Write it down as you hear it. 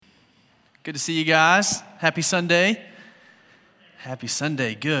Good to see you guys. Happy Sunday. Happy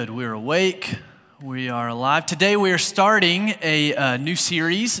Sunday. Good. We're awake. We are alive. Today we are starting a new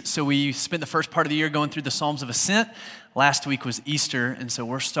series. So we spent the first part of the year going through the Psalms of Ascent. Last week was Easter, and so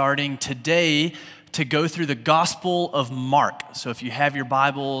we're starting today to go through the Gospel of Mark. So if you have your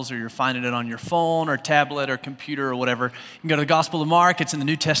Bibles or you're finding it on your phone or tablet or computer or whatever, you can go to the Gospel of Mark. It's in the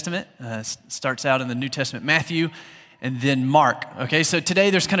New Testament. It starts out in the New Testament, Matthew, and then Mark. Okay, so today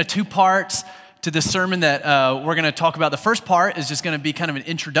there's kind of two parts to this sermon that we're going to talk about. The first part is just going to be kind of an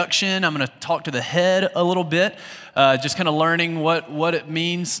introduction. I'm going to talk to the head a little bit, just kind of learning what it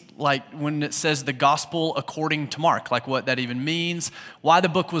means, like when it says the gospel according to Mark, like what that even means, why the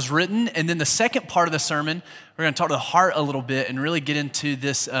book was written. And then the second part of the sermon, we're going to talk to the heart a little bit and really get into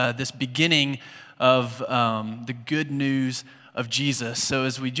this beginning of the good news of Jesus. So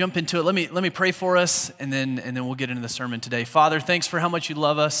as we jump into it, let me pray for us, and then we'll get into the sermon today. Father, thanks for how much you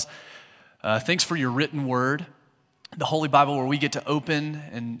love us. Thanks for your written word, the Holy Bible, where we get to open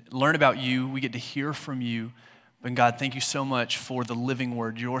and learn about you. We get to hear from you. But God, thank you so much for the living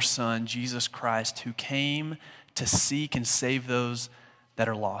word, your Son, Jesus Christ, who came to seek and save those that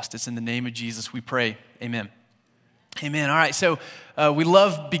are lost. It's in the name of Jesus we pray. Amen. Amen. All right, so we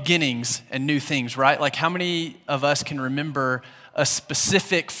love beginnings and new things, right? Like, how many of us can remember a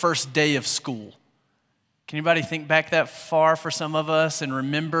specific first day of school? Can anybody think back that far for some of us and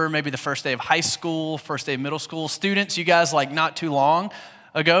remember maybe the first day of high school, first day of middle school? Students, you guys, like not too long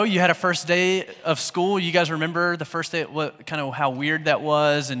ago, you had a first day of school. You guys remember the first day, what kind of how weird that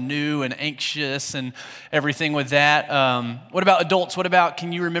was and new and anxious and everything with that? What about adults?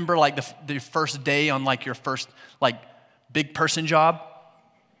 Can you remember like the first day on like your first like big person job?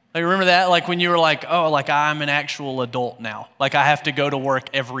 Like, remember that? Like when you were like, oh, like I'm an actual adult now. Like I have to go to work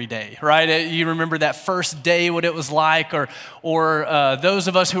every day, right? You remember that first day, what it was like? Or those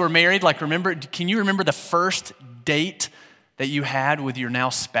of us who are married, like can you remember the first date that you had with your now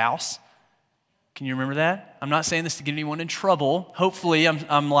spouse? Can you remember that? I'm not saying this to get anyone in trouble. Hopefully,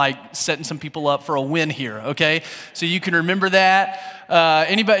 I'm like setting some people up for a win here, okay? So you can remember that.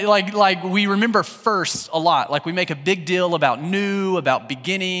 Anybody, like we remember firsts a lot. Like we make a big deal about new, about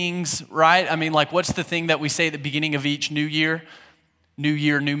beginnings, right? I mean, like what's the thing that we say at the beginning of each new year? New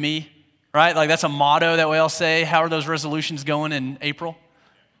year, new me, right? Like that's a motto that we all say. How are those resolutions going in April?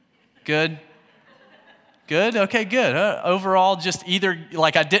 Good? Good? Okay, good. Overall, just either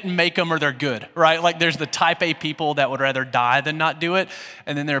like I didn't make them or they're good, right? Like there's the type A people that would rather die than not do it,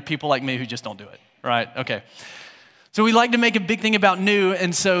 and then there are people like me who just don't do it, right? Okay. So we like to make a big thing about new,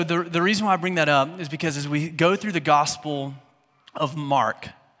 and so the reason why I bring that up is because as we go through the Gospel of Mark,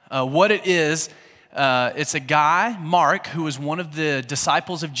 what it is, it's a guy, Mark, who was one of the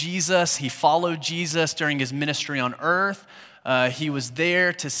disciples of Jesus. He followed Jesus during his ministry on earth. He was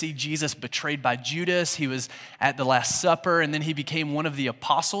there to see Jesus betrayed by Judas. He was at the Last Supper, and then he became one of the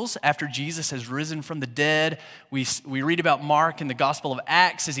apostles after Jesus has risen from the dead. We read about Mark in the Gospel of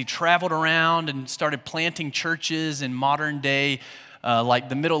Acts as he traveled around and started planting churches in modern day, like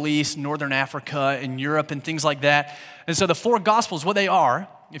the Middle East, Northern Africa, and Europe, and things like that. And so the four Gospels, what they are,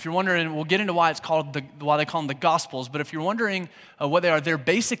 if you're wondering, we'll get into why why they call them the Gospels, but if you're wondering what they are, they're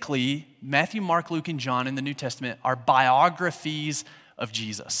basically Matthew, Mark, Luke, and John in the New Testament are biographies of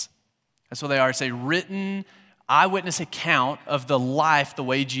Jesus. That's what they are. It's a written eyewitness account of the life, the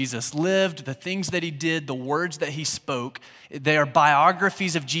way Jesus lived, the things that he did, the words that he spoke. They are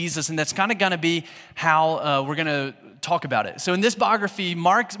biographies of Jesus, and that's kind of going to be how we're going to talk about it. So in this biography,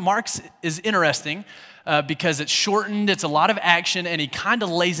 Mark's is interesting. Because it's shortened, it's a lot of action, and he kind of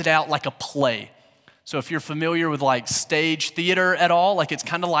lays it out like a play. So if you're familiar with like stage theater at all, like it's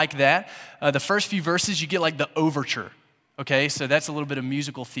kind of like that. The first few verses, you get like the overture, okay? So that's a little bit of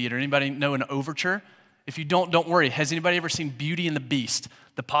musical theater. Anybody know an overture? If you don't worry. Has anybody ever seen Beauty and the Beast,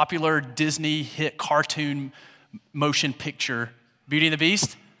 the popular Disney hit cartoon motion picture, Beauty and the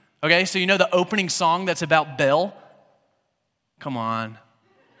Beast? Okay, so you know the opening song that's about Belle? Come on.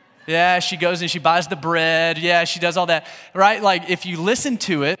 Yeah, she goes and she buys the bread. Yeah, she does all that, right? Like if you listen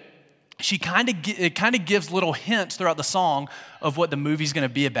to it, it kind of gives little hints throughout the song of what the movie's going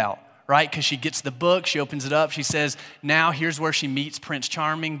to be about, right? Because she gets the book, she opens it up, she says, now here's where she meets Prince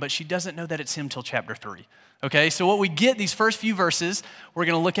Charming, but she doesn't know that it's him till chapter 3. Okay, so what we get, these first few verses, we're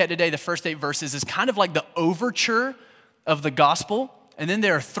going to look at today, the first 8 verses, is kind of like the overture of the gospel. And then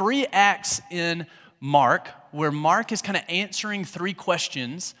there are 3 acts in Mark where Mark is kind of answering 3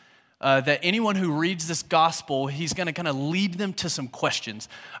 questions that anyone who reads this gospel, he's going to kind of lead them to some questions.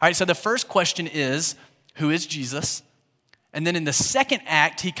 All right, so the first question is, who is Jesus? And then in the second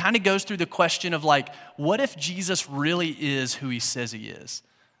act, he kind of goes through the question of like, what if Jesus really is who he says he is?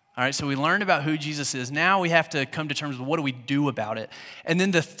 All right, so we learned about who Jesus is. Now we have to come to terms with what do we do about it. And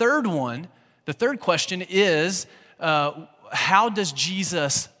then the third question is, how does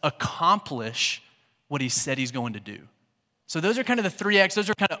Jesus accomplish what he said he's going to do? So those are kind of the three acts. Those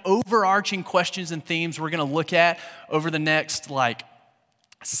are kind of overarching questions and themes we're going to look at over the next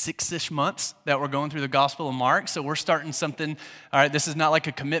 6-ish months that we're going through the Gospel of Mark. So we're starting something. All right, this is not like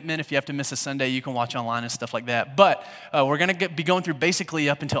a commitment. If you have to miss a Sunday, you can watch online and stuff like that. But we're going to be going through basically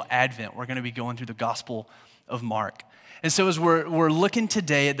up until Advent. We're going to be going through the Gospel of Mark. And so as we're looking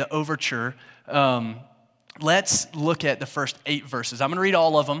today at the overture, let's look at the first 8 verses. I'm going to read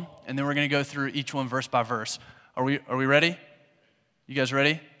all of them, and then we're going to go through each one verse by verse. Are we ready? You guys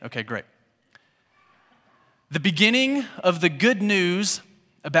ready? Okay, great. The beginning of the good news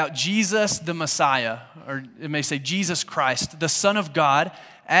about Jesus the Messiah, or it may say Jesus Christ, the Son of God,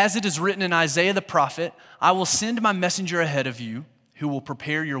 as it is written in Isaiah the prophet, I will send my messenger ahead of you who will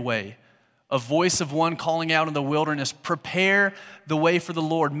prepare your way. A voice of one calling out in the wilderness, prepare the way for the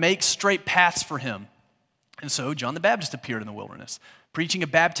Lord, make straight paths for him. And so John the Baptist appeared in the wilderness, preaching a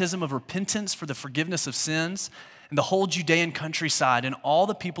baptism of repentance for the forgiveness of sins, and the whole Judean countryside and all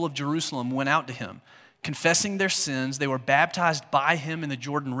the people of Jerusalem went out to him. Confessing their sins, they were baptized by him in the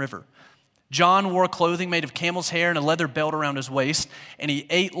Jordan River. John wore clothing made of camel's hair and a leather belt around his waist, and he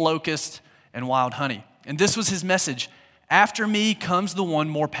ate locusts and wild honey. And this was his message: after me comes the one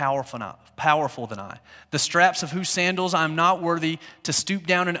more powerful than I, the straps of whose sandals I am not worthy to stoop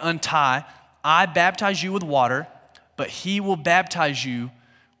down and untie. I baptize you with water, but he will baptize you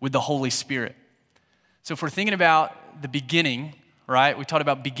with the Holy Spirit. So if we're thinking about the beginning, right? We talked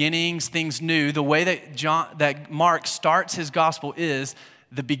about beginnings, things new. The way that Mark starts his gospel is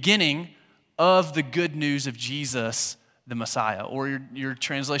the beginning of the good news of Jesus, the Messiah. Or your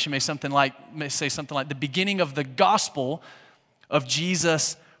translation may say something like the beginning of the gospel of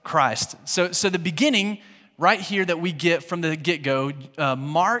Jesus Christ. So the beginning right here that we get from the get-go,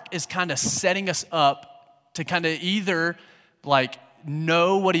 Mark is kind of setting us up to kind of either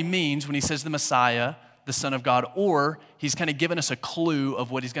know what he means when he says the Messiah, the Son of God, or he's kind of given us a clue of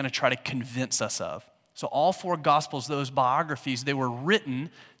what he's going to try to convince us of. So all 4 Gospels, those biographies, they were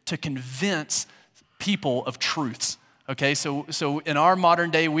written to convince people of truths. Okay, so in our modern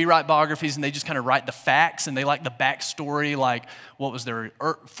day, we write biographies and they just kind of write the facts and they like the backstory, like what was their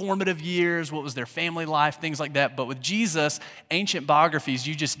formative years, what was their family life, things like that. But with Jesus, ancient biographies,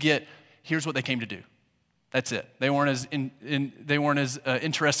 you just get, here's what they came to do. That's it. They weren't as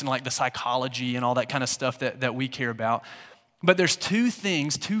interested in like the psychology and all that kind of stuff that we care about. But there's 2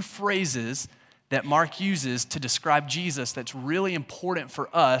 phrases that Mark uses to describe Jesus that's really important for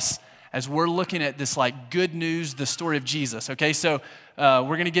us as we're looking at this good news, the story of Jesus. Okay, so we're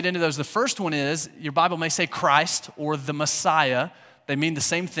going to get into those. The first one is, your Bible may say Christ or the Messiah. They mean the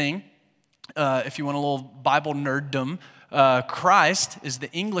same thing. If you want a little Bible nerddom, Christ is the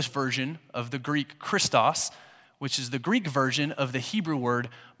English version of the Greek Christos, which is the Greek version of the Hebrew word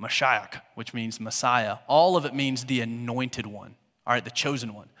Mashiach, which means Messiah. All of it means the anointed one, all right, the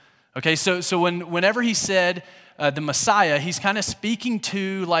chosen one. Okay, so whenever he said the Messiah, he's kind of speaking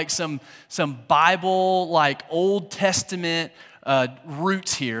to some Bible, Old Testament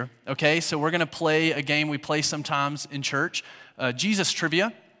roots here. Okay, so we're going to play a game we play sometimes in church, Jesus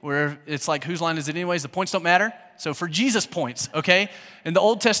Trivia, where it's whose line is it anyways? The points don't matter. So for Jesus points, okay? In the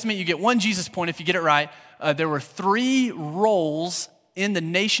Old Testament, you get 1 Jesus point if you get it right. There were 3 roles in the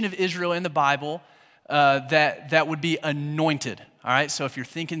nation of Israel in the Bible that would be anointed. All right, so if you're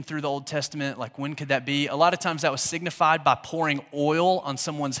thinking through the Old Testament, when could that be? A lot of times that was signified by pouring oil on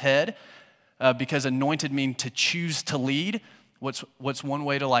someone's head because anointed mean to choose to lead. What's one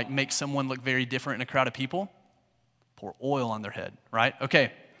way to make someone look very different in a crowd of people? Pour oil on their head, right?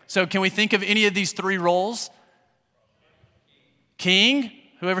 Okay, so can we think of any of these 3 roles? King,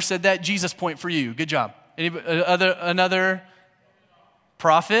 whoever said that, Jesus point for you. Good job. Another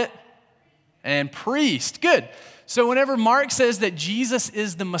prophet and priest. Good. So whenever Mark says that Jesus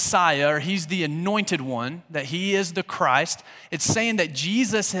is the Messiah, or he's the anointed one, that he is the Christ, it's saying that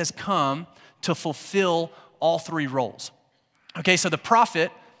Jesus has come to fulfill all 3 roles. Okay, so the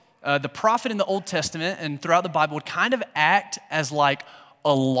prophet in the Old Testament and throughout the Bible would kind of act as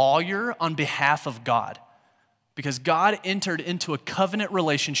a lawyer on behalf of God. Because God entered into a covenant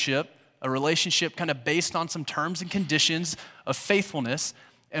relationship, a relationship kind of based on some terms and conditions of faithfulness.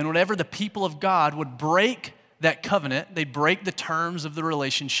 And whenever the people of God would break that covenant, they'd break the terms of the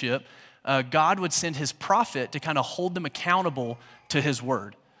relationship, God would send his prophet to kind of hold them accountable to his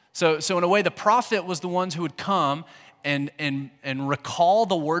word. So in a way, the prophet was the ones who would come and recall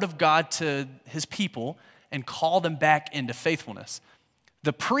the word of God to his people and call them back into faithfulness.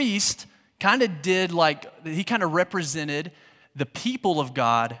 The priest kind of he kind of represented the people of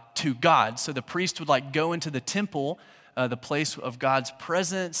God to God. So the priest would like go into the temple, the place of God's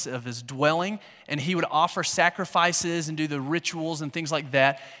presence, of his dwelling, and he would offer sacrifices and do the rituals and things like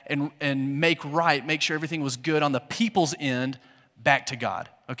that and make sure everything was good on the people's end back to God.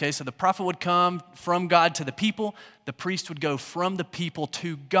 Okay, so the prophet would come from God to the people, the priest would go from the people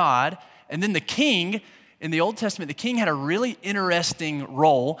to God, and then the king, in the Old Testament, the king had a really interesting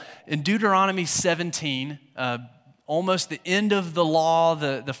role. In Deuteronomy 17, almost the end of the law,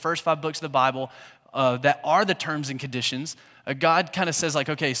 the first 5 books of the Bible, that are the terms and conditions, God kind of says like,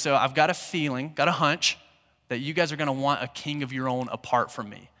 okay, so I've got a feeling, got a hunch that you guys are going to want a king of your own apart from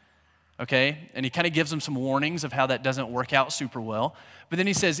me, okay? And he kind of gives them some warnings of how that doesn't work out super well. But then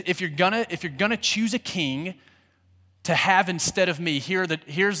he says, if you're gonna choose a king to have instead of me,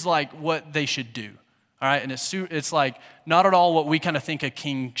 here's like what they should do, all right? And it's like not at all what we kind of think a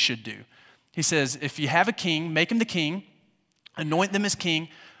king should do. He says, if you have a king, make him the king, anoint them as king.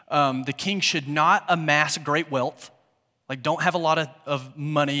 The king should not amass great wealth, like don't have a lot of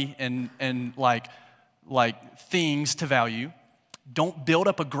money and like things to value. Don't build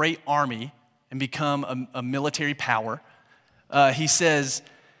up a great army and become a military power. He says,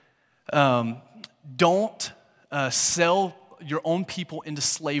 don't sell your own people into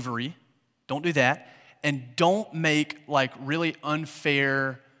slavery. Don't do that. And don't make like really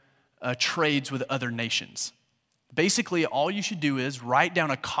unfair trades with other nations. Basically, all you should do is write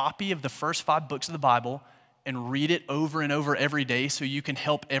down a copy of the first 5 books of the Bible and read it over and over every day so you can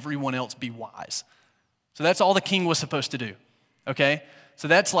help everyone else be wise. So that's all the king was supposed to do, okay? So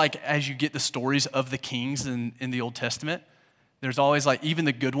that's like as you get the stories of the kings in the Old Testament, there's always like even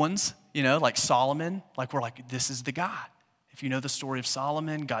the good ones, like Solomon, like we're like, this is the guy. If you know the story of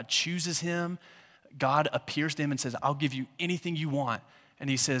Solomon, God chooses him. God appears to him and says, I'll give you anything you want. And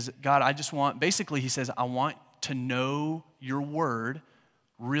he says, God, he says, I want to know your word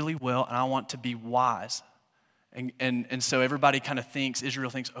really well, and I want to be wise. And so everybody kind of Israel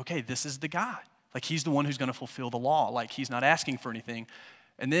thinks, okay, this is the guy. Like he's the one who's going to fulfill the law. Like he's not asking for anything.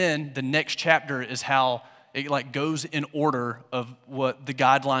 And then the next chapter is how it like goes in order of what the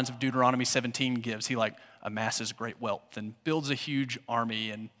guidelines of Deuteronomy 17 gives. He like amasses great wealth and builds a huge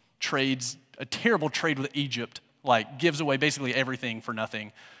army and trades a terrible trade with Egypt, like gives away basically everything for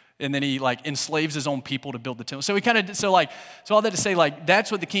nothing. And then he like enslaves his own people to build the temple. So all that to say, like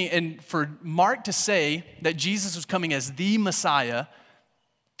that's what the king, and for Mark to say that Jesus was coming as the Messiah,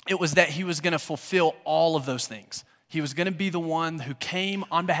 it was that he was going to fulfill all of those things. He was going to be the one who came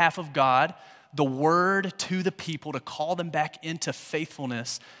on behalf of God, the word to the people to call them back into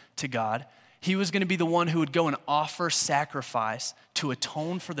faithfulness to God. He was going to be the one who would go and offer sacrifice to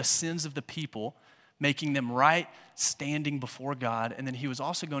atone for the sins of the people, making them right, standing before God. And then he was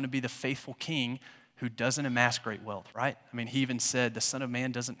also going to be the faithful king who doesn't amass great wealth, right? I mean, he even said the Son of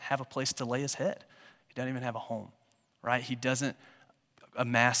Man doesn't have a place to lay his head. He doesn't even have a home, right? He doesn't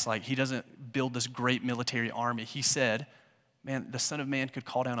he doesn't build this great military army. He said, man, the Son of Man could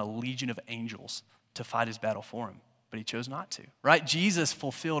call down a legion of angels to fight his battle for him, but he chose not to, right? Jesus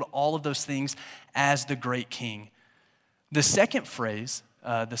fulfilled all of those things as the great king. The second phrase,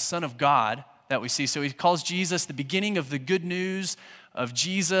 the Son of God, that we see. So he calls Jesus the beginning of the good news of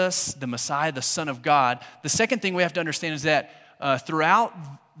Jesus, the Messiah, the Son of God. The second thing we have to understand is that throughout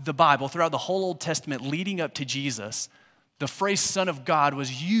the Bible, throughout the whole Old Testament leading up to Jesus, the phrase Son of God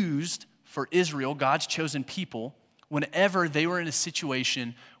was used for Israel, God's chosen people, whenever they were in a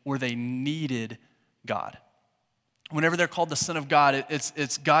situation where they needed God. Whenever they're called the Son of God,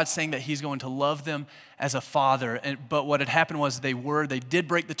 it's God saying that he's going to love them as a father. But what had happened was they did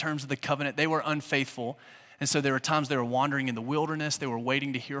break the terms of the covenant. They were unfaithful. And so there were times they were wandering in the wilderness. They were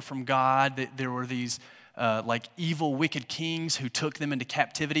waiting to hear from God. There were these like evil, wicked kings who took them into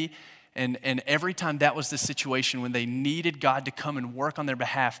captivity. And every time that was the situation when they needed God to come and work on their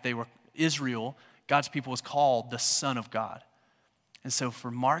behalf, Israel, God's people, was called the Son of God. And so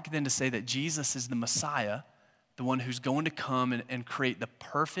for Mark then to say that Jesus is the Messiah, the one who's going to come and create the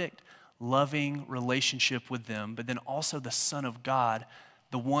perfect, loving relationship with them, but then also the Son of God,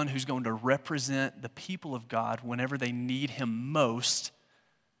 the one who's going to represent the people of God whenever they need him most,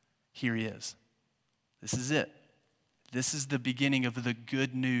 here he is. This is it. This is the beginning of the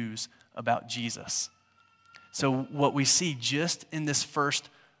good news about Jesus. So what we see just in this first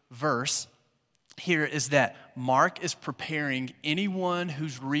verse here is that Mark is preparing anyone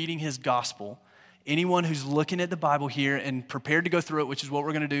who's reading his gospel, anyone who's looking at the Bible here and prepared to go through it, which is what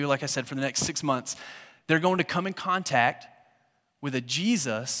we're going to do, like I said, for the next 6 months, they're going to come in contact with a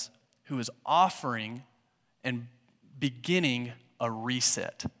Jesus who is offering and beginning a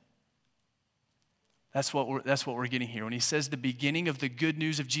reset. That's what we're getting here. When he says the beginning of the good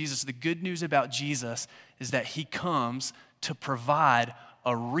news of Jesus, the good news about Jesus is that he comes to provide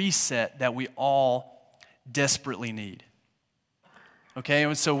a reset that we all desperately need. Okay,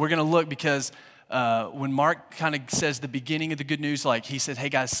 and so we're going to look because when Mark kind of says the beginning of the good news, like he says, hey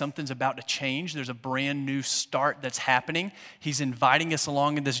guys, something's about to change. There's a brand new start that's happening. He's inviting us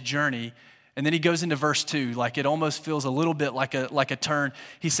along in this journey. And then he goes into verse 2, like it almost feels a little bit like a turn.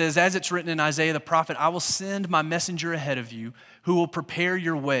 He says, as it's written in Isaiah the prophet, I will send my messenger ahead of you who will prepare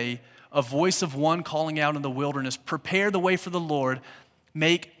your way, a voice of one calling out in the wilderness, prepare the way for the Lord,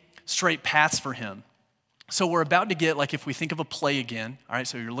 make straight paths for him. So we're about to get, like if we think of a play again, all right,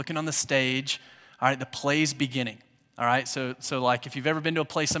 so you're looking on the stage, all right, the play's beginning, all right? So like if you've ever been to a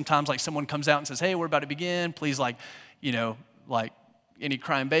play, sometimes like someone comes out and says, hey, we're about to begin, please like any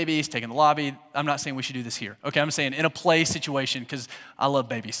crying babies, take in the lobby. I'm not saying we should do this here. Okay, I'm saying in a play situation, because I love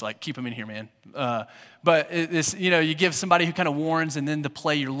babies, like keep them in here, man. But it's, you give somebody who kind of warns, and then the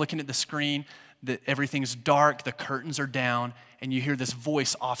play, you're looking at the screen, that everything's dark, the curtains are down, and you hear this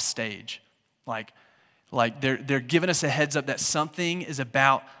voice off stage. Like they're giving us a heads up that something is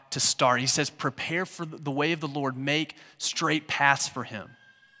about to start. He says, prepare for the way of the Lord, make straight paths for him.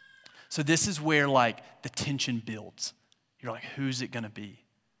 So this is where like the tension builds. You're like, who's it going to be?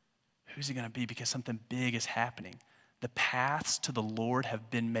 Who's it going to be? Because something big is happening. The paths to the Lord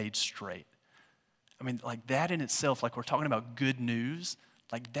have been made straight. I mean, like that in itself, like we're talking about good news,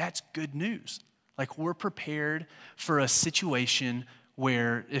 like that's good news. Like we're prepared for a situation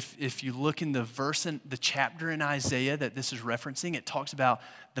where if you look in the verse in the chapter in Isaiah that this is referencing, it talks about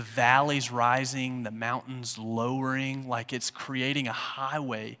the valleys rising, the mountains lowering, like it's creating a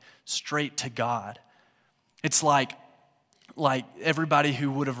highway straight to God. It's like everybody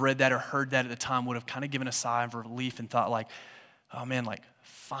who would have read that or heard that at the time would have kind of given a sigh of relief and thought like, oh man, like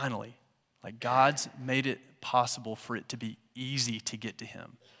finally, like God's made it possible for it to be easy to get to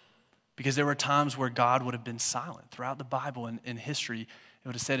him. Because there were times where God would have been silent. Throughout the Bible and in history, it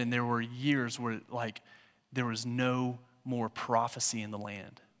would have said, and there were years where like there was no more prophecy in the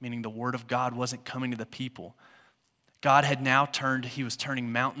land, meaning the word of God wasn't coming to the people. God had now he was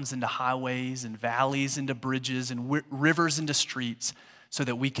turning mountains into highways and valleys into bridges and rivers into streets so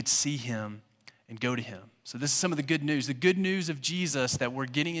that we could see him and go to him. So this is some of the good news. The good news of Jesus that we're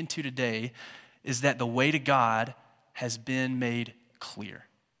getting into today is that the way to God has been made clear.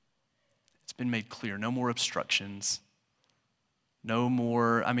 It's been made clear. No more obstructions. No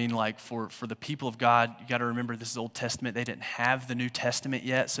more, like for the people of God, you got to remember this is Old Testament. They didn't have the New Testament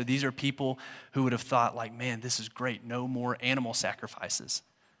yet. So these are people who would have thought like, man, this is great. No more animal sacrifices,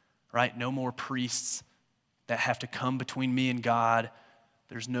 right? No more priests that have to come between me and God.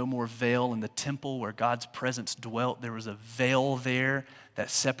 There's no more veil in the temple where God's presence dwelt. There was a veil there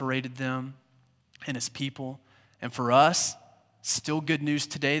that separated them and his people. And for us, still good news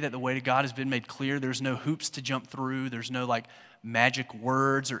today that the way to God has been made clear. There's no hoops to jump through. There's no like magic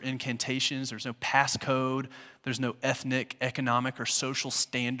words or incantations. There's no passcode. There's no ethnic, economic, or social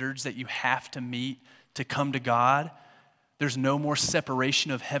standards that you have to meet to come to God. There's no more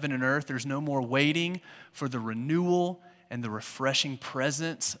separation of heaven and earth. There's no more waiting for the renewal and the refreshing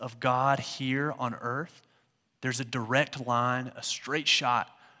presence of God here on earth. There's a direct line, a straight shot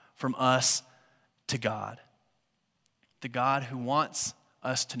from us to God. The God who wants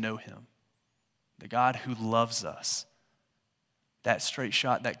us to know him. The God who loves us. That straight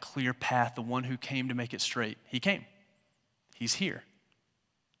shot, that clear path, the one who came to make it straight. He came. He's here.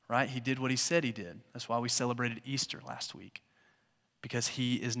 Right? He did what he said he did. That's why we celebrated Easter last week. Because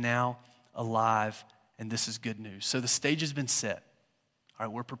he is now alive, and this is good news. So the stage has been set. All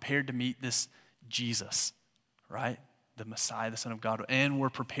right, we're prepared to meet this Jesus, right? The Messiah, the Son of God. And we're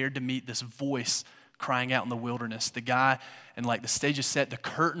prepared to meet this voice crying out in the wilderness. The guy, and like the stage is set, the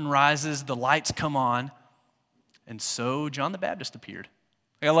curtain rises, the lights come on, and so John the Baptist appeared.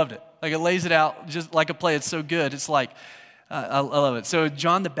 Like, I loved it. Like it lays it out just like a play. It's so good. It's like, I love it. So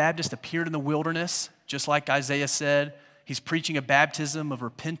John the Baptist appeared in the wilderness, just like Isaiah said. He's preaching a baptism of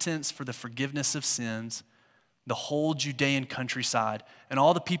repentance for the forgiveness of sins. The whole Judean countryside and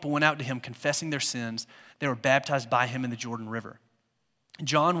all the people went out to him confessing their sins. They were baptized by him in the Jordan River.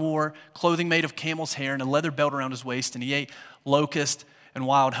 John wore clothing made of camel's hair and a leather belt around his waist, and he ate locust and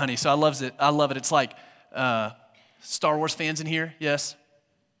wild honey. So I love it. It's like Star Wars fans in here, yes?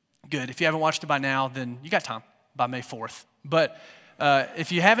 Good. If you haven't watched it by now, then you got time by May 4th. But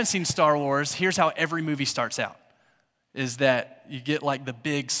if you haven't seen Star Wars, here's how every movie starts out, is that you get like the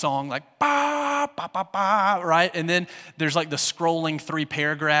big song, like, ba, ba, ba, ba, right? And then there's like the scrolling 3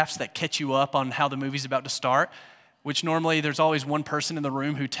 paragraphs that catch you up on how the movie's about to start. which normally there's always one person in the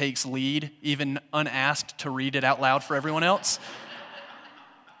room who takes lead, even unasked, to read it out loud for everyone else.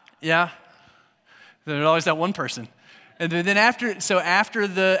 Yeah? There's always that one person. And then after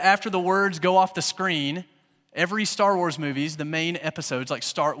the words go off the screen, every Star Wars movies, the main episodes like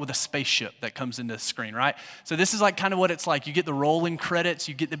start with a spaceship that comes into the screen, right? So this is like kind of what it's like. You get the rolling credits,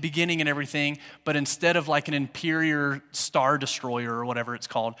 you get the beginning and everything, but instead of like an Imperial Star Destroyer or whatever it's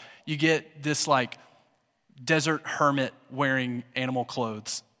called, you get this like desert hermit wearing animal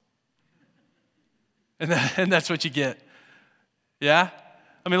clothes. And that's what you get. Yeah?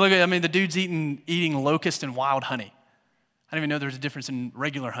 I mean, the dude's eating locust and wild honey. I didn't even know there's a difference in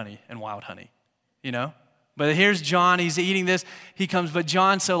regular honey and wild honey, you know? But here's John, he's eating this, he comes, but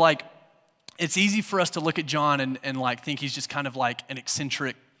John, so like, it's easy for us to look at John and like think he's just kind of like an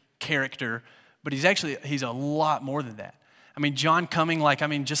eccentric character, but he's a lot more than that. I mean, John coming,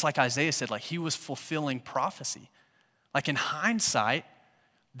 just like Isaiah said, like he was fulfilling prophecy. Like in hindsight,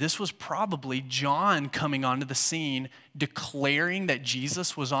 this was probably John coming onto the scene, declaring that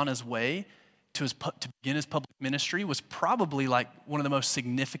Jesus was on his way to begin his public ministry, was probably like one of the most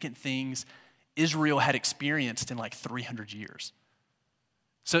significant things Israel had experienced in like 300 years.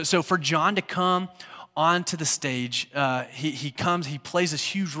 So for John to come onto the stage, he comes, he plays this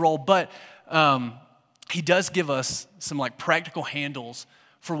huge role, but he does give us some like practical handles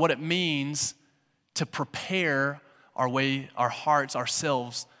for what it means to prepare our hearts,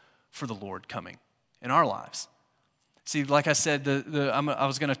 ourselves for the Lord coming in our lives. See, like I said, I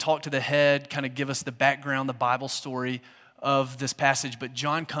was going to talk to the head, kind of give us the background, the Bible story of this passage, but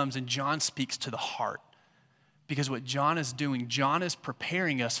John comes and John speaks to the heart. Because what John is doing, John is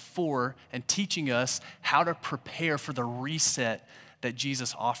preparing us for and teaching us how to prepare for the reset that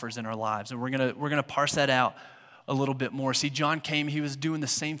Jesus offers in our lives. And we're gonna parse that out a little bit more. See, John came, he was doing the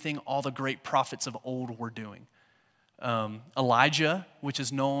same thing all the great prophets of old were doing. Elijah, which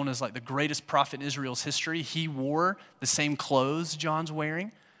is known as like the greatest prophet in Israel's history, he wore the same clothes John's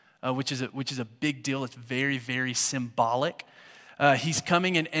wearing, which is a big deal. It's very, very symbolic. He's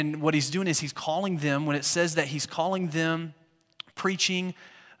coming and what he's doing is he's calling them, when it says that he's calling them preaching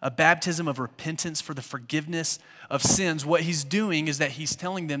a baptism of repentance for the forgiveness of sins, what he's doing is that he's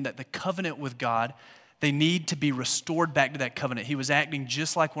telling them that the covenant with God, they need to be restored back to that covenant. He was acting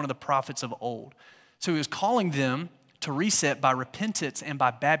just like one of the prophets of old. So he was calling them to reset by repentance and by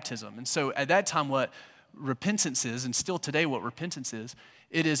baptism. And so at that time what repentance is, and still today what repentance is,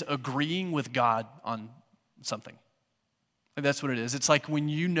 it is agreeing with God on something. That's what it is. It's like when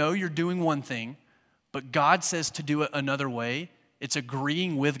you know you're doing one thing, but God says to do it another way, it's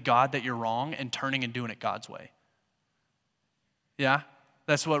agreeing with God that you're wrong and turning and doing it God's way. Yeah?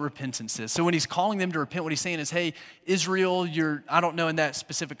 That's what repentance is. So when he's calling them to repent, what he's saying is, hey, Israel, I don't know in that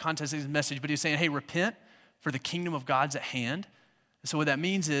specific context of his message, but he's saying, hey, repent, for the kingdom of God's at hand. So what that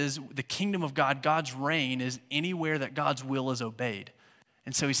means is the kingdom of God, God's reign, is anywhere that God's will is obeyed.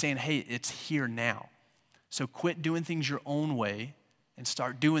 And so he's saying, hey, it's here now. So quit doing things your own way and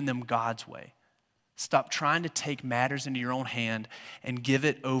start doing them God's way. Stop trying to take matters into your own hand and give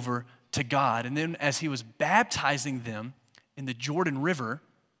it over to God. And then as he was baptizing them in the Jordan River,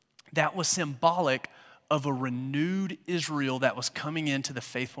 that was symbolic of a renewed Israel that was coming into the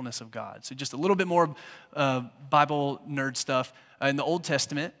faithfulness of God. So just a little bit more Bible nerd stuff. In the Old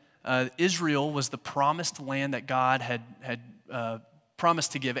Testament, Israel was the promised land that God had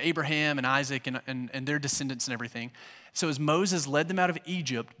promised to give Abraham and Isaac and their descendants and everything. So as Moses led them out of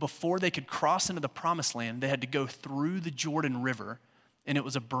Egypt, before they could cross into the promised land, they had to go through the Jordan River, and it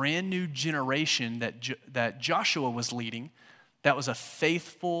was a brand new generation that Joshua was leading that was a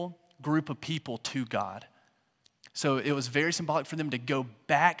faithful group of people to God. So it was very symbolic for them to go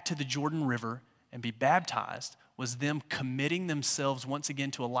back to the Jordan River and be baptized, was them committing themselves once again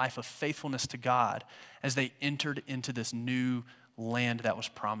to a life of faithfulness to God as they entered into this new land that was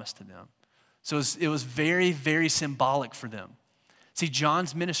promised to them. So it was very, very symbolic for them. See,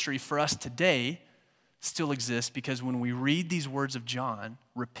 John's ministry for us today still exists because when we read these words of John,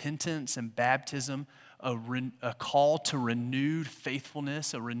 repentance and baptism, a call to renewed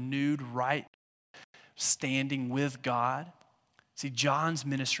faithfulness, a renewed right standing with God. See, John's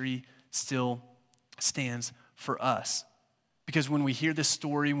ministry still stands for us. Because when we hear this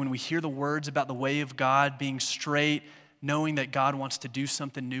story, when we hear the words about the way of God being straight, knowing that God wants to do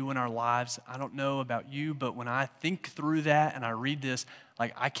something new in our lives, I don't know about you, but when I think through that and I read this,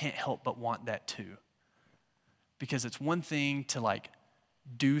 like I can't help but want that too. Because it's one thing to like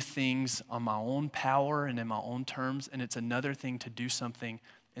do things on my own power and in my own terms, and it's another thing to do something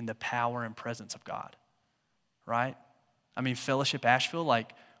in the power and presence of God, right? I mean, Fellowship Asheville,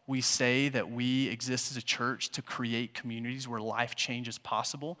 like we say that we exist as a church to create communities where life change is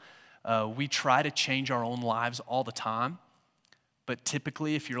possible. We try to change our own lives all the time. But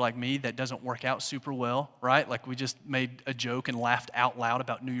typically, if you're like me, that doesn't work out super well, right? Like we just made a joke and laughed out loud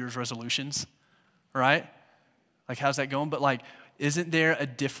about New Year's resolutions, right? Like how's that going? But like, isn't there a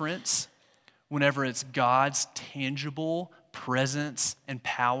difference whenever it's God's tangible presence and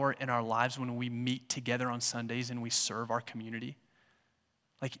power in our lives when we meet together on Sundays and we serve our community?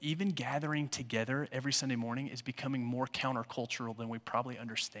 Like even gathering together every Sunday morning is becoming more countercultural than we probably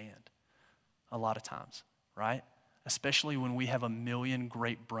understand a lot of times, right? Especially when we have a million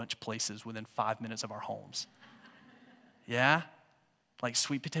great brunch places within 5 minutes of our homes. Yeah? Like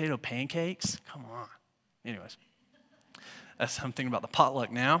sweet potato pancakes? Come on. Anyways, that's something about the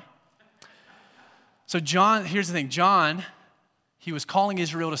potluck now. So John, here's the thing. John, he was calling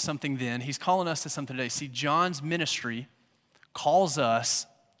Israel to something then. He's calling us to something today. See, John's ministry calls us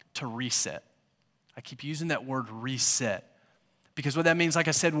to reset. I keep using that word reset because what that means, like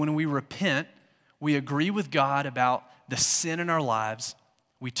I said, when we repent, we agree with God about the sin in our lives,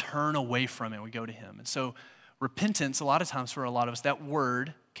 we turn away from it, we go to Him. And so repentance, a lot of times for a lot of us, that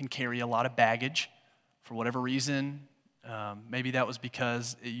word can carry a lot of baggage for whatever reason. Maybe that was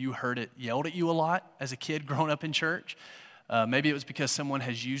because you heard it yelled at you a lot as a kid growing up in church. Maybe it was because someone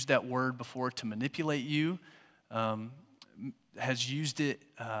has used that word before to manipulate you, has used it,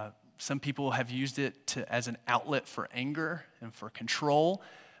 some people have used it as an outlet for anger and for control.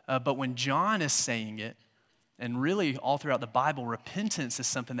 But when John is saying it, and really all throughout the Bible, repentance is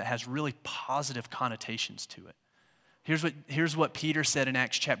something that has really positive connotations to it. Here's what Peter said in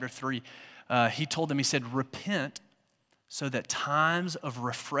Acts chapter 3. He told them, he said, repent so that times of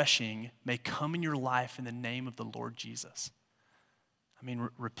refreshing may come in your life in the name of the Lord Jesus. I mean,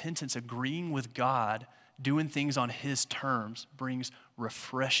 repentance, agreeing with God, doing things on His terms, brings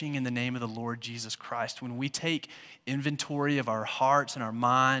refreshing in the name of the Lord Jesus Christ. When we take inventory of our hearts and our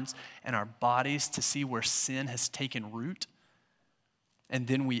minds and our bodies to see where sin has taken root, and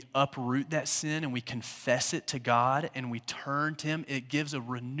then we uproot that sin and we confess it to God and we turn to Him, it gives a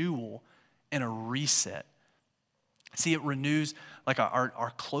renewal and a reset. See, it renews like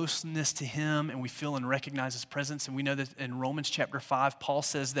our closeness to Him, and we feel and recognize His presence. And we know that in Romans chapter 5, Paul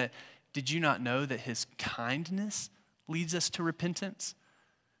says that, did you not know that His kindness leads us to repentance?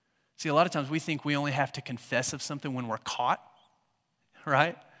 See, a lot of times we think we only have to confess of something when we're caught,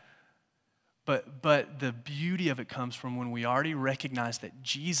 right? But the beauty of it comes from when we already recognize that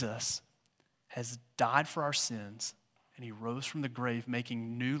Jesus has died for our sins and He rose from the grave,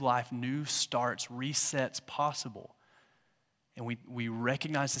 making new life, new starts, resets possible. And we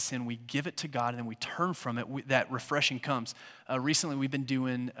recognize the sin, we give it to God, and then we turn from it. That refreshing comes. Recently, we've been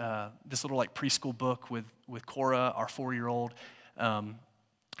doing this little like preschool book with Cora, our 4-year-old.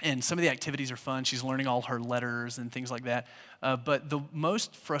 And some of the activities are fun. She's learning all her letters and things like that. But the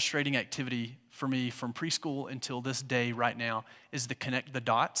most frustrating activity for me from preschool until this day right now is the connect the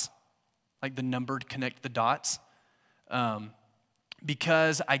dots, like the numbered connect the dots.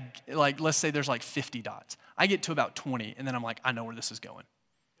 Because let's say there's like 50 dots. I get to about 20, and then I'm like, I know where this is going.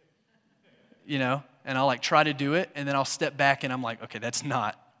 You know? And I'll like try to do it, and then I'll step back, and I'm like, okay, that's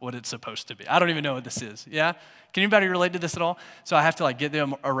not what it's supposed to be. I don't even know what this is, yeah? Can anybody relate to this at all? So I have to like get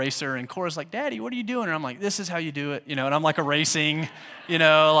the eraser, and Cora's like, Daddy, what are you doing? And I'm like, this is how you do it, you know? And I'm like erasing, you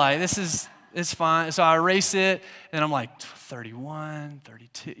know, like it's fine. So I erase it, and I'm like 31,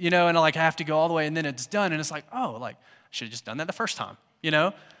 32, you know, and I have to go all the way, and then it's done, and it's like, oh, like, I should have just done that the first time, you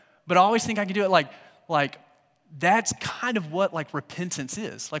know? But I always think I can do it like that's kind of what like repentance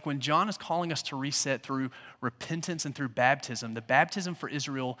is. Like when John is calling us to reset through repentance and through baptism, the baptism for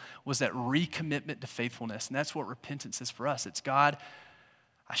Israel was that recommitment to faithfulness, and that's what repentance is for us. It's God,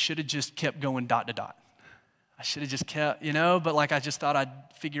 I should have just kept going dot to dot. I should have just kept, you know, but like I just thought I'd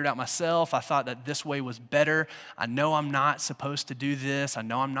figure it out myself. I thought that this way was better. I know I'm not supposed to do this. I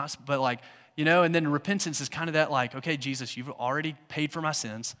know I'm not, but like, you know, and then repentance is kind of that like, okay, Jesus, you've already paid for my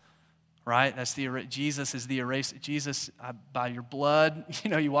sins. Right? That's Jesus is the erase. Jesus, by your blood, you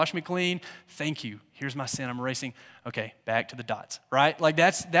know, you wash me clean. Thank you. Here's my sin. I'm erasing. Okay, back to the dots. Right? Like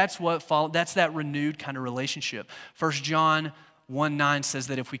that's what followed. That's that renewed kind of relationship. 1 John 1:9 says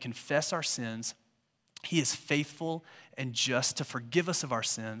that if we confess our sins, He is faithful and just to forgive us of our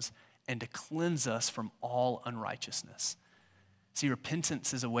sins and to cleanse us from all unrighteousness. See,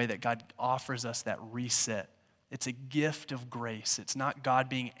 repentance is a way that God offers us that reset. It's a gift of grace. It's not God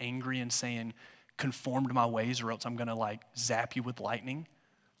being angry and saying, conform to my ways or else I'm going to like zap you with lightning.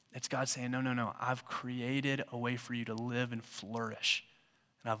 It's God saying, no, I've created a way for you to live and flourish.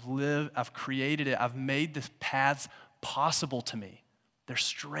 And I've created it. I've made the paths possible to me They're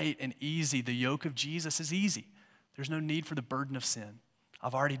straight and easy. The yoke of Jesus is easy. There's no need for the burden of sin.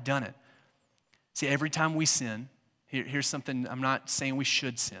 I've already done it. See, every time we sin, here's something, I'm not saying we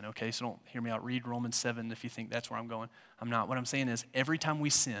should sin, okay? So don't hear me out. Read Romans 7 if you think that's where I'm going. I'm not. What I'm saying is every time we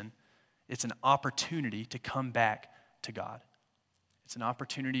sin, it's an opportunity to come back to God. It's an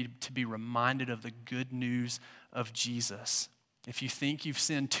opportunity to be reminded of the good news of Jesus. If you think you've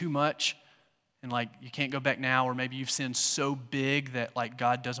sinned too much and like you can't go back now, or maybe you've sinned so big that like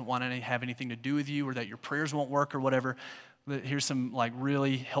God doesn't want to have anything to do with you, or that your prayers won't work or whatever, here's some like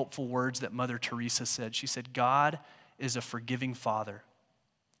really helpful words that Mother Teresa said. She said, God is a forgiving Father.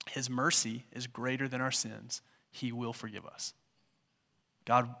 His mercy is greater than our sins. He will forgive us.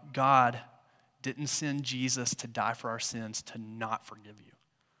 God didn't send Jesus to die for our sins to not forgive you.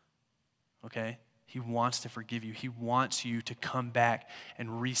 Okay? He wants to forgive you. He wants you to come back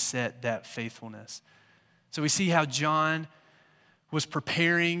and reset that faithfulness. So we see how John was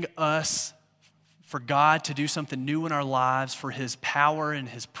preparing us for God to do something new in our lives, for his power and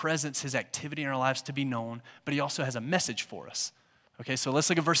his presence, his activity in our lives to be known, but he also has a message for us. Okay, so let's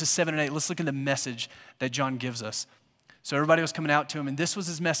look at verses 7 and 8. Let's look at the message that John gives us. So everybody was coming out to him, and this was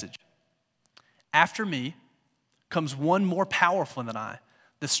his message. After me comes one more powerful than I,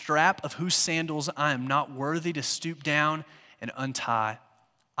 the strap of whose sandals I am not worthy to stoop down and untie.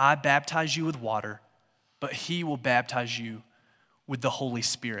 I baptize you with water, but he will baptize you with the Holy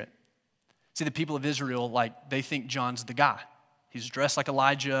Spirit. See, the people of Israel, like, they think John's the guy. He's dressed like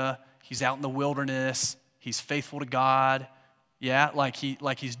Elijah. He's out in the wilderness. He's faithful to God. Yeah, like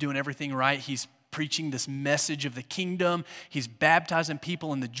he's doing everything right. He's preaching this message of the kingdom. He's baptizing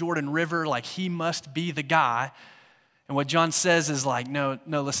people in the Jordan River. Like, he must be the guy. And what John says is like, no,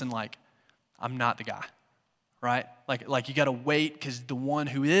 listen, like, I'm not the guy, right? Like you got to wait because the one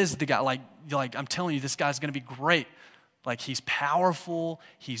who is the guy, like I'm telling you, this guy's going to be great. Like, he's powerful,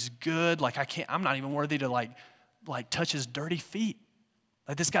 he's good. Like, I'm not even worthy to like touch his dirty feet.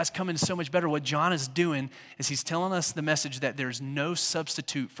 Like, this guy's coming so much better. What John is doing is he's telling us the message that there's no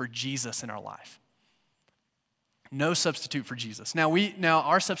substitute for Jesus in our life. No substitute for Jesus. Now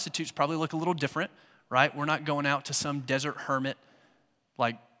our substitutes probably look a little different, right? We're not going out to some desert hermit,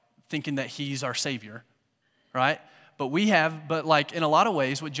 like thinking that he's our savior, right? But like in a lot of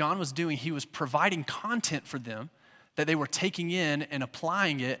ways, what John was doing, he was providing content for them that they were taking in and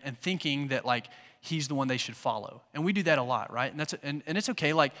applying it and thinking that like he's the one they should follow. And we do that a lot, right? And it's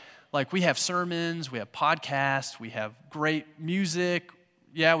okay. Like we have sermons, we have podcasts, we have great music.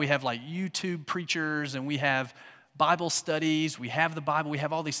 Yeah, we have like YouTube preachers, and we have Bible studies, we have the Bible, we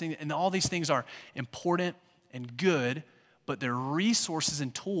have all these things, and all these things are important and good, but they're resources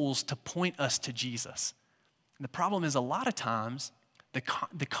and tools to point us to Jesus. And the problem is a lot of times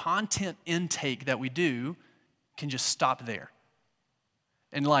the content intake that we do can just stop there.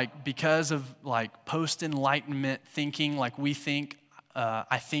 And like because of like post-enlightenment thinking, like we think,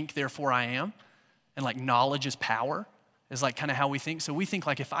 I think, therefore I am, and like knowledge is power is like kind of how we think. So we think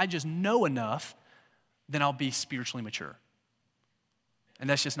like if I just know enough, then I'll be spiritually mature. And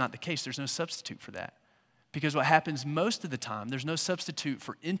that's just not the case. There's no substitute for that. Because what happens most of the time, there's no substitute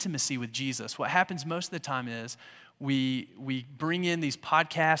for intimacy with Jesus. What happens most of the time is we bring in these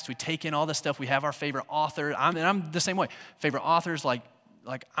podcasts, we take in all this stuff, we have our favorite author. I'm the same way. Favorite authors, like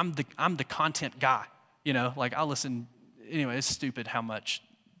I'm the content guy. You know, like I'll listen. Anyway, it's stupid how much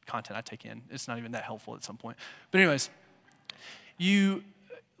content I take in. It's not even that helpful at some point. But anyways,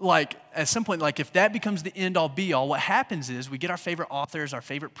 like at some point, like if that becomes the end all be all, what happens is we get our favorite authors, our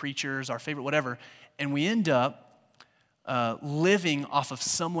favorite preachers, our favorite whatever, and we end up living off of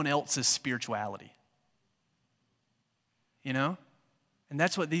someone else's spirituality. You know? And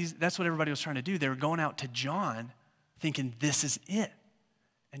that's what everybody was trying to do. They were going out to John thinking this is it.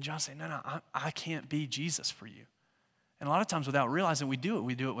 And John's saying, no, I can't be Jesus for you. And a lot of times without realizing we do it.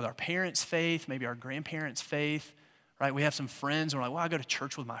 We do it with our parents' faith, maybe our grandparents' faith, right? We have some friends, and we're like, well, I go to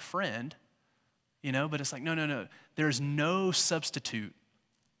church with my friend, you know? But it's like, no. There's no substitute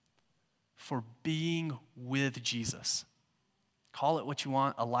for being with Jesus. Call it what you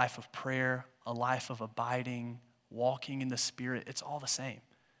want, a life of prayer, a life of abiding, walking in the Spirit. It's all the same.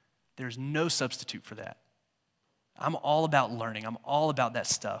 There's no substitute for that. I'm all about learning. I'm all about that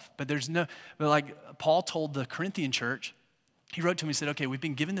stuff. But like Paul told the Corinthian church, he wrote to him, he said, okay, we've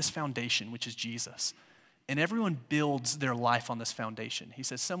been given this foundation, which is Jesus. And everyone builds their life on this foundation. He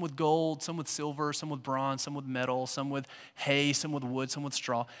says, some with gold, some with silver, some with bronze, some with metal, some with hay, some with wood, some with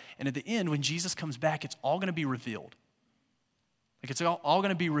straw. And at the end, when Jesus comes back, it's all going to be revealed. Like it's all going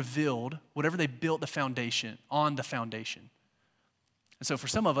to be revealed, whatever they built the foundation, on the foundation. And so for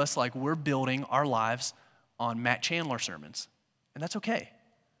some of us, like we're building our lives on Matt Chandler sermons. And that's okay.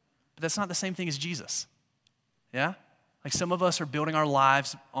 But that's not the same thing as Jesus. Yeah? Like some of us are building our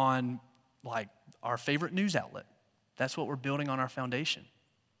lives on like our favorite news outlet. That's what we're building on our foundation.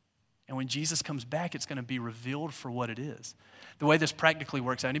 And when Jesus comes back, it's going to be revealed for what it is. The way this practically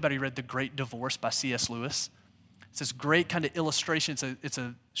works, anybody read The Great Divorce by C.S. Lewis? It's this great kind of illustration. It's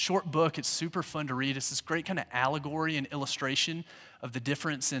a short book. It's super fun to read. It's this great kind of allegory and illustration of the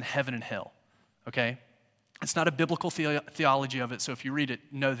difference in heaven and hell, okay? It's not a biblical theology of it, so if you read it,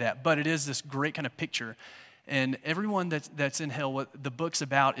 know that. But it is this great kind of picture. And everyone that's in hell, what the book's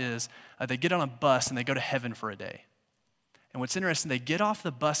about is they get on a bus and they go to heaven for a day. And what's interesting, they get off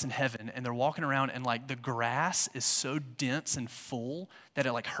the bus in heaven and they're walking around and like the grass is so dense and full that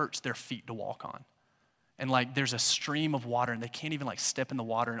it like hurts their feet to walk on. And like there's a stream of water and they can't even like step in the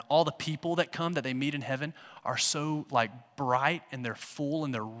water. And all the people that come that they meet in heaven are so like bright and they're full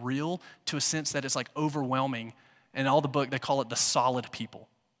and they're real to a sense that it's like overwhelming. And all the book, they call it the solid people.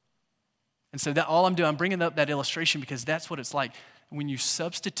 And so that all I'm doing, I'm bringing up that illustration because that's what it's like when you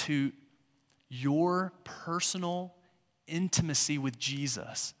substitute your personal intimacy with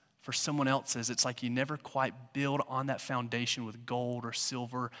Jesus for someone else's. It's like you never quite build on that foundation with gold or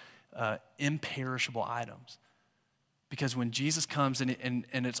silver, imperishable items. Because when Jesus comes and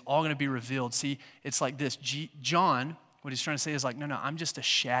it's all going to be revealed, see, it's like this. John, what he's trying to say is like, no, I'm just a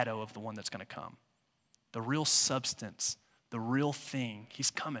shadow of the one that's going to come. The real substance, the real thing,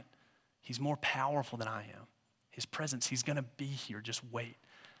 he's coming. He's more powerful than I am. His presence, he's going to be here. Just wait.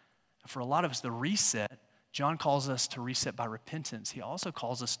 For a lot of us, the reset, John calls us to reset by repentance. He also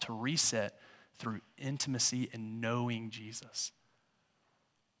calls us to reset through intimacy and knowing Jesus.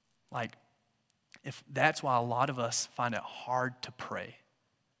 Like, if that's why a lot of us find it hard to pray,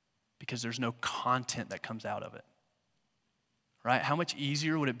 because there's no content that comes out of it. Right? How much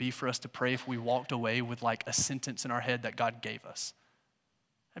easier would it be for us to pray if we walked away with like a sentence in our head that God gave us?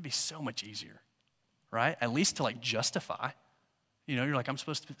 That'd be so much easier, right? At least to like justify. You know, you're like, I'm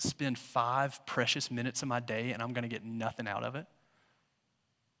supposed to spend 5 precious minutes of my day and I'm going to get nothing out of it.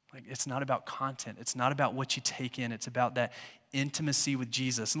 Like, it's not about content. It's not about what you take in. It's about that intimacy with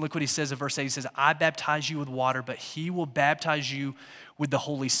Jesus. And look what he says in verse 8. He says, I baptize you with water, but he will baptize you with the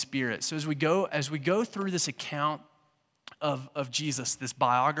Holy Spirit. So as we go through this account of Jesus, this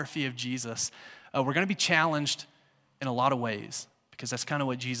biography of Jesus, we're going to be challenged in a lot of ways because that's kind of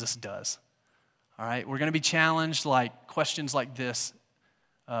what Jesus does. All right, we're going to be challenged like questions like this.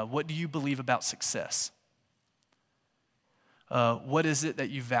 What do you believe about success? What is it that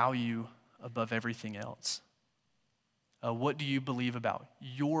you value above everything else? What do you believe about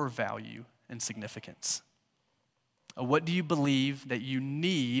your value and significance? What do you believe that you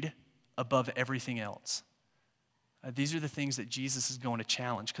need above everything else? These are the things that Jesus is going to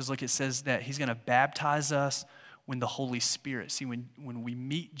challenge. Because look, it says that he's going to baptize us with the Holy Spirit. See, when we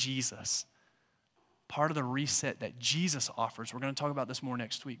meet Jesus, part of the reset that Jesus offers, we're going to talk about this more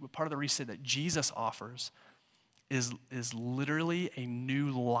next week, but part of the reset that Jesus offers is literally a new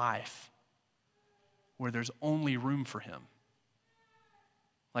life where there's only room for him.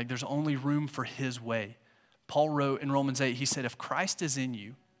 Like there's only room for his way. Paul wrote in Romans 8, he said, if Christ is in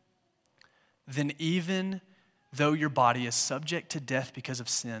you, then even though your body is subject to death because of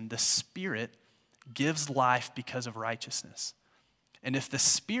sin, the Spirit gives life because of righteousness. And if the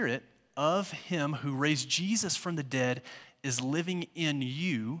Spirit of him who raised Jesus from the dead is living in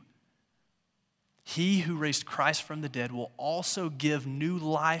you, he who raised Christ from the dead will also give new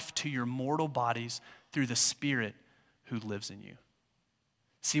life to your mortal bodies through the Spirit who lives in you.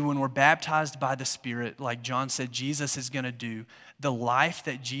 See, when we're baptized by the Spirit, like John said Jesus is going to do, the life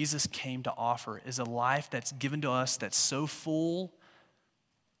that Jesus came to offer is a life that's given to us that's so full.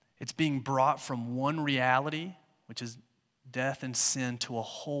 It's being brought from one reality, which is death and sin, to a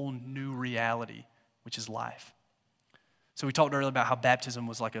whole new reality, which is life. So we talked earlier about how baptism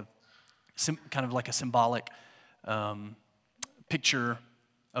was like kind of like a symbolic picture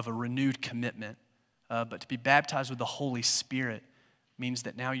of a renewed commitment. But to be baptized with the Holy Spirit means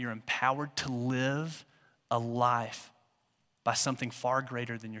that now you're empowered to live a life by something far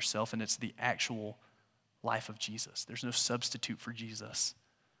greater than yourself, and it's the actual life of Jesus. There's no substitute for Jesus.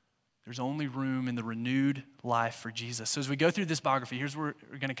 There's only room in the renewed life for Jesus. So as we go through this biography, here's where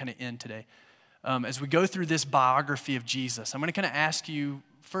we're going to kind of end today. As we go through this biography of Jesus, I'm going to kind of ask you,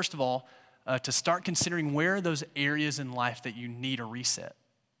 first of all, to start considering where are those areas in life that you need a reset.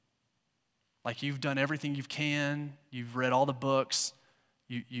 Like you've done everything you can, you've read all the books,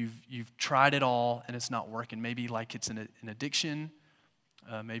 you've tried it all, and it's not working. Maybe like it's an addiction,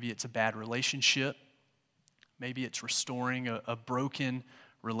 maybe it's a bad relationship, maybe it's restoring a broken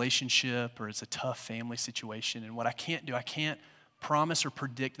relationship, or it's a tough family situation. And what I can't do, I can't promise or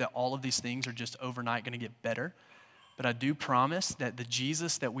predict that all of these things are just overnight going to get better. But I do promise that the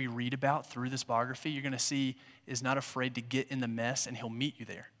Jesus that we read about through this biography, you're going to see is not afraid to get in the mess, and he'll meet you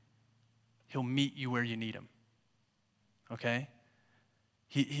there. He'll meet you where you need him. Okay?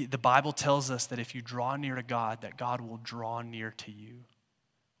 The Bible tells us that if you draw near to God, that God will draw near to you.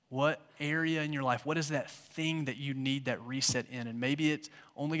 What area in your life, what is that thing that you need that reset in? And maybe it's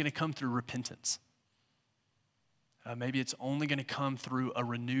only going to come through repentance. Maybe it's only going to come through a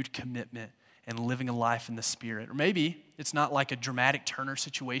renewed commitment and living a life in the Spirit. Or maybe it's not like a dramatic Turner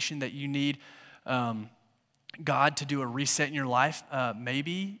situation that you need God to do a reset in your life.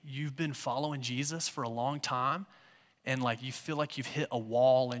 Maybe you've been following Jesus for a long time and like you feel like you've hit a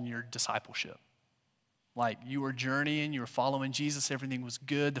wall in your discipleship. Like you were journeying, you were following Jesus, everything was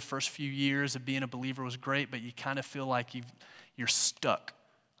good. The first few years of being a believer was great, but you kind of feel like you're stuck,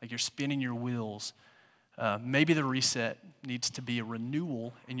 like you're spinning your wheels. Maybe the reset needs to be a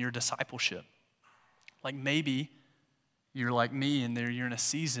renewal in your discipleship. Like maybe you're like me and you're in a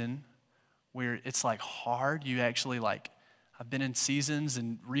season where it's like hard. You actually like, I've been in seasons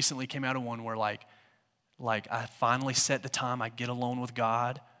and recently came out of one where like I finally set the time, I get alone with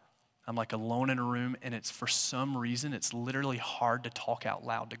God. I'm like alone in a room and it's for some reason, it's literally hard to talk out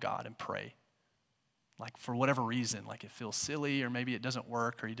loud to God and pray. Like for whatever reason, like it feels silly or maybe it doesn't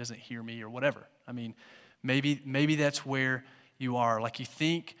work or he doesn't hear me or whatever. I mean, maybe that's where you are. Like you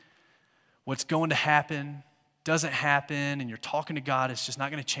think what's going to happen doesn't happen and you're talking to God, it's just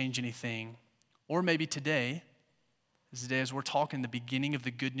not going to change anything. Or maybe today is the day as we're talking the beginning of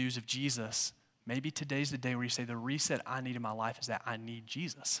the good news of Jesus. Maybe today's the day where you say the reset I need in my life is that I need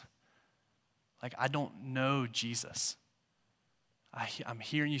Jesus. Like I don't know Jesus. I'm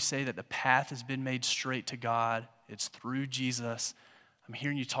hearing you say that the path has been made straight to God. It's through Jesus. I'm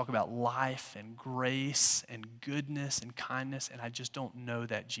hearing you talk about life and grace and goodness and kindness, and I just don't know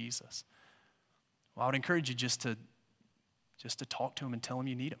that Jesus. Well, I would encourage you just to talk to him and tell him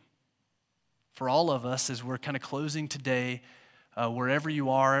you need him. For all of us, as we're kind of closing today, wherever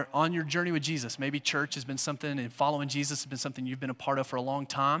you are on your journey with Jesus, maybe church has been something and following Jesus has been something you've been a part of for a long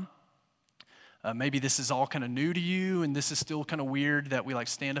time. Maybe this is all kind of new to you and this is still kind of weird that we like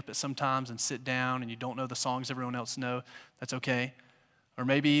stand up at sometimes and sit down and you don't know the songs everyone else know. That's okay. Or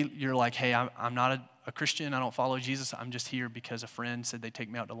maybe you're like, hey, I'm not a Christian. I don't follow Jesus. I'm just here because a friend said they'd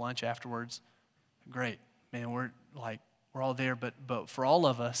take me out to lunch afterwards. Great. Man, we're all there. But for all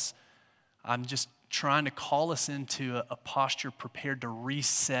of us, I'm just trying to call us into a posture prepared to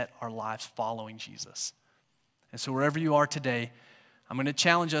reset our lives following Jesus. And so wherever you are today, I'm going to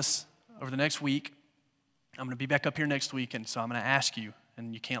challenge us over the next week. I'm going to be back up here next week, and so I'm going to ask you,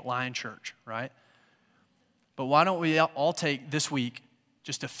 and you can't lie in church, right? But why don't we all take this week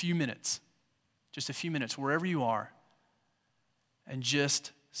just a few minutes, wherever you are, and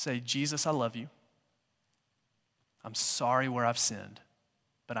just say, Jesus, I love you. I'm sorry where I've sinned,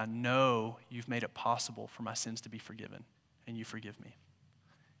 but I know you've made it possible for my sins to be forgiven, and you forgive me.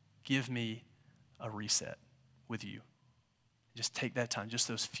 Give me a reset with you. Just take that time, just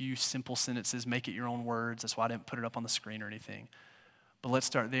those few simple sentences, make it your own words. That's why I didn't put it up on the screen or anything. But let's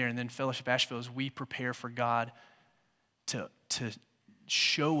start there. And then Fellowship Asheville, as we prepare for God to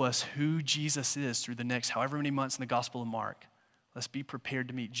show us who Jesus is through the next however many months in the Gospel of Mark, let's be prepared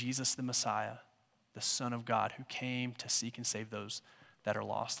to meet Jesus the Messiah, the Son of God, who came to seek and save those that are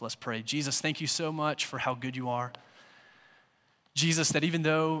lost. Let's pray. Jesus, thank you so much for how good you are. Jesus, that even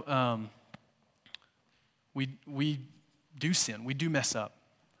though we do sin, we do mess up,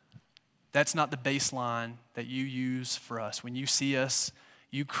 that's not the baseline that you use for us. When you see us,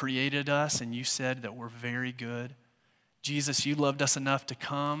 you created us and you said that we're very good. Jesus, you loved us enough to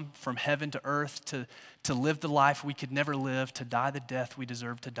come from heaven to earth to live the life we could never live, to die the death we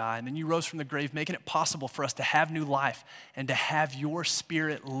deserve to die. And then you rose from the grave, making it possible for us to have new life and to have your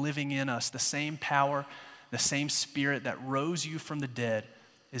Spirit living in us. The same power, the same Spirit that rose you from the dead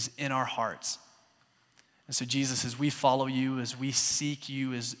is in our hearts. And so Jesus, as we follow you, as we seek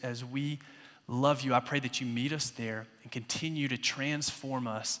you, as we love you, I pray that you meet us there and continue to transform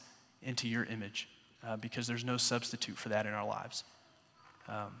us into your image, because there's no substitute for that in our lives.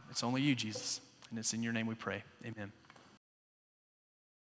 It's only you, Jesus, and it's in your name we pray. Amen.